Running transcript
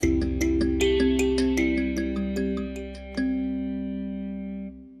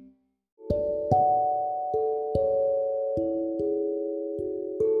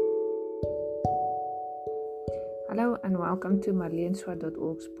to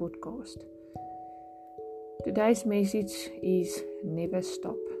marleenswart.org's podcast. Today's message is Never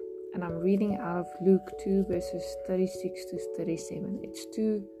Stop, and I'm reading out of Luke 2 verses 36 to 37. It's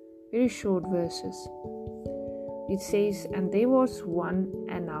two very short verses. It says, "And there was one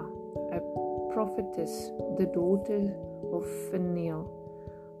Anna, a prophetess, the daughter of Phanuel,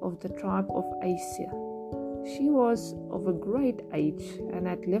 of the tribe of Aser. She was of a great age and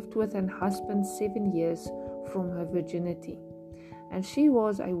had lived with her husband 7 years from her virginity. And she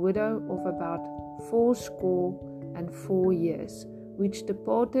was a widow of about 84 years, which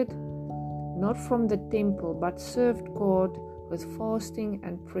departed not from the temple, but served God with fasting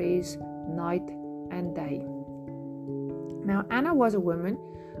and prayers night and day. Now Anna was a woman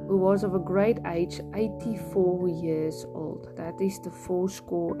who was of a great age, 84 years old. That is the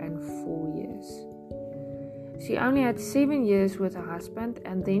 84 years. She only had 7 years with her husband,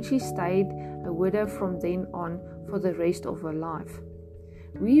 and then she stayed a widow from then on for the rest of her life.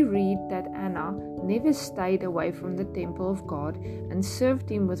 We read that Anna never stayed away from the temple of God and served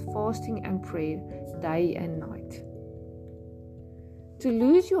him with fasting and prayer day and night. To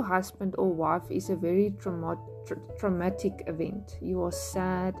lose your husband or wife is a very traumatic event. You are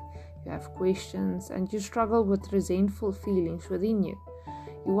sad, you have questions, and you struggle with resentful feelings within you.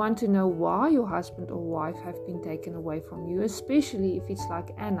 You want to know why your husband or wife have been taken away from you, especially if it's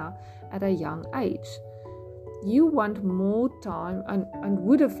like Anna at a young age. You want more time and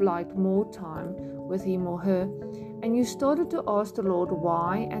would have liked more time with him or her, and you started to ask the Lord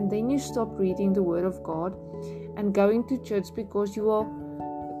why, and then you stopped reading the Word of God and going to church because you are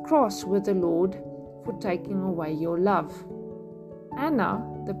cross with the Lord for taking away your love. Anna,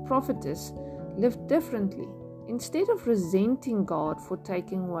 the prophetess, lived differently. Instead of resenting God for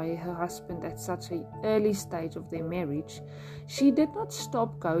taking away her husband at such an early stage of their marriage, she did not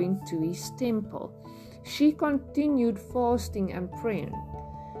stop going to his temple. She continued fasting and praying.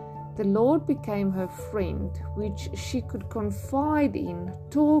 The Lord became her friend, which she could confide in,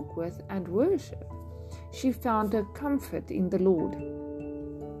 talk with, and worship. She found her comfort in the Lord.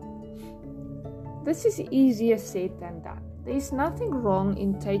 This is easier said than done. There is nothing wrong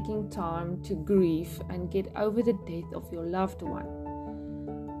in taking time to grieve and get over the death of your loved one.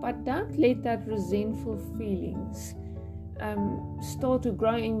 But don't let that resentful feelings start to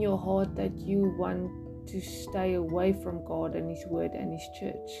grow in your heart that you want to stay away from God and His Word and His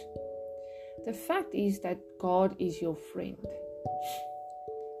church. The fact is that God is your friend.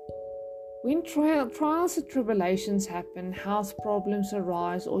 When trials and tribulations happen, health problems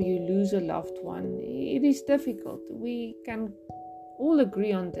arise, or you lose a loved one, it is difficult. We can all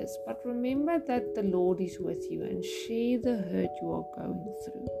agree on this, but remember that the Lord is with you and share the hurt you are going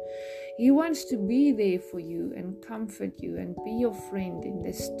through. He wants to be there for you and comfort you and be your friend in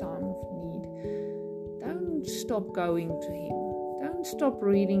this time of need. Don't stop going to Him. Don't stop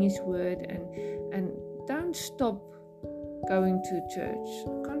reading His Word and don't stop going to church.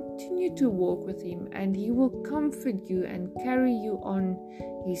 Continue to walk with Him, and He will comfort you and carry you on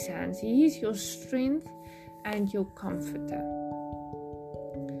His hands. He is your strength and your comforter.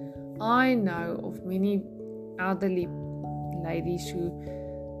 I know of many elderly ladies who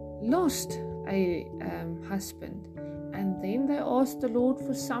lost a husband, and then they asked the Lord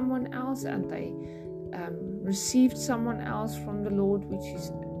for someone else, and they received someone else from the Lord, which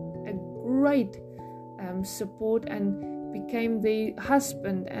is a great support, and became their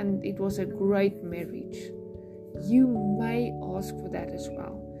husband, and it was a great marriage. You may ask for that as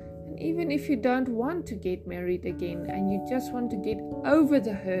well. And even if you don't want to get married again and you just want to get over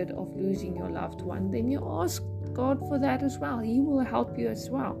the hurt of losing your loved one, then you ask God for that as well. He will help you as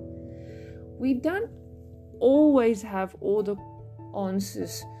well. We don't always have all the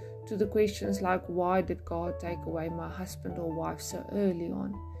answers to the questions like, why did God take away my husband or wife so early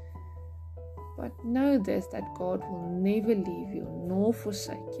on? But know this, that God will never leave you nor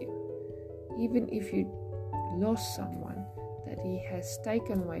forsake you. Even if you lost someone that He has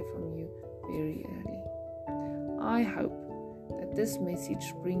taken away from you very early. I hope that this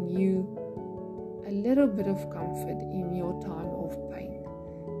message brings you a little bit of comfort in your time of pain.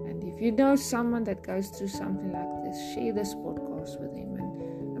 And if you know someone that goes through something like this, share this podcast with them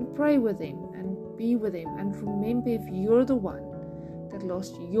and pray with them and be with them. And remember, if you're the one that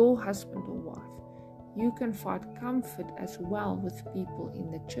lost your husband or wife, you can find comfort as well with people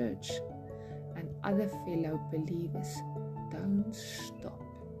in the church and other fellow believers. Don't stop.